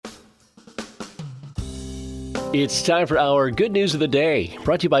It's time for our Good News of the Day,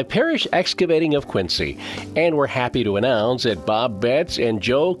 brought to you by Parish Excavating of Quincy. And we're happy to announce that Bob Betts and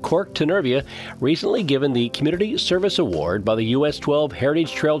Joe Cork-Tenervia recently given the Community Service Award by the US 12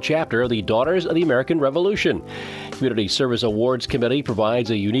 Heritage Trail Chapter of the Daughters of the American Revolution. Community Service Awards Committee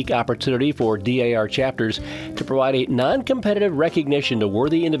provides a unique opportunity for DAR chapters to provide a non-competitive recognition to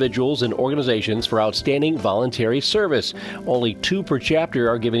worthy individuals and organizations for outstanding voluntary service. Only 2 per chapter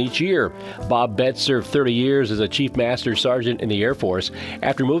are given each year. Bob Betts served 30 years as a Chief Master Sergeant in the Air Force.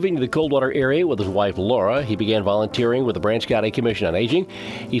 After moving to the Coldwater area with his wife Laura, he began volunteering with the Branch County Commission on Aging.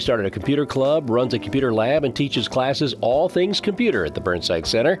 He started a computer club, runs a computer lab, and teaches classes all things computer at the Burnside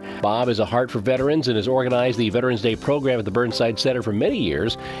Center. Bob has a heart for veterans and has organized the Veterans Day program at the Burnside Center for many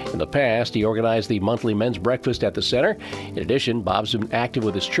years. In the past, he organized the monthly men's breakfast at the center. In addition, Bob's been active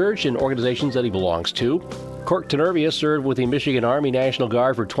with his church and organizations that he belongs to. Cork-Tenervia served with the Michigan Army National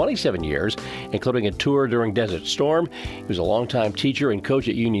Guard for 27 years, including a tour during Desert Storm. He was a longtime teacher and coach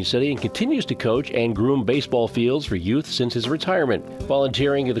at Union City and continues to coach and groom baseball fields for youth since his retirement.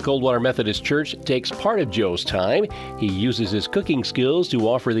 Volunteering at the Coldwater Methodist Church takes part of Joe's time. He uses his cooking skills to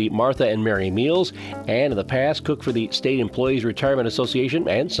offer the Martha and Mary meals, and in the past cooked for the State Employees Retirement Association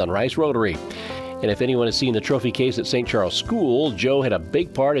and Sunrise Rotary. And if anyone has seen the trophy case at St. Charles School, Joe had a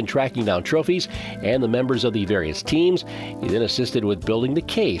big part in tracking down trophies and the members of the various teams. He then assisted with building the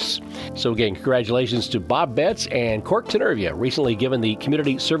case. So again, congratulations to Bob Betts and Cork-Tenervia, recently given the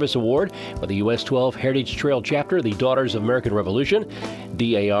Community Service Award by the US 12 Heritage Trail Chapter, the Daughters of American Revolution.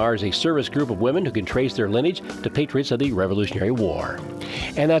 DAR is a service group of women who can trace their lineage to patriots of the Revolutionary War.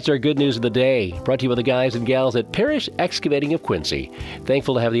 And that's our Good News of the Day, brought to you by the guys and gals at Parish Excavating of Quincy.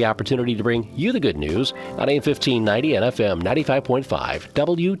 Thankful to have the opportunity to bring you the good news on AM 1590 and FM 95.5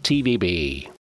 WTVB.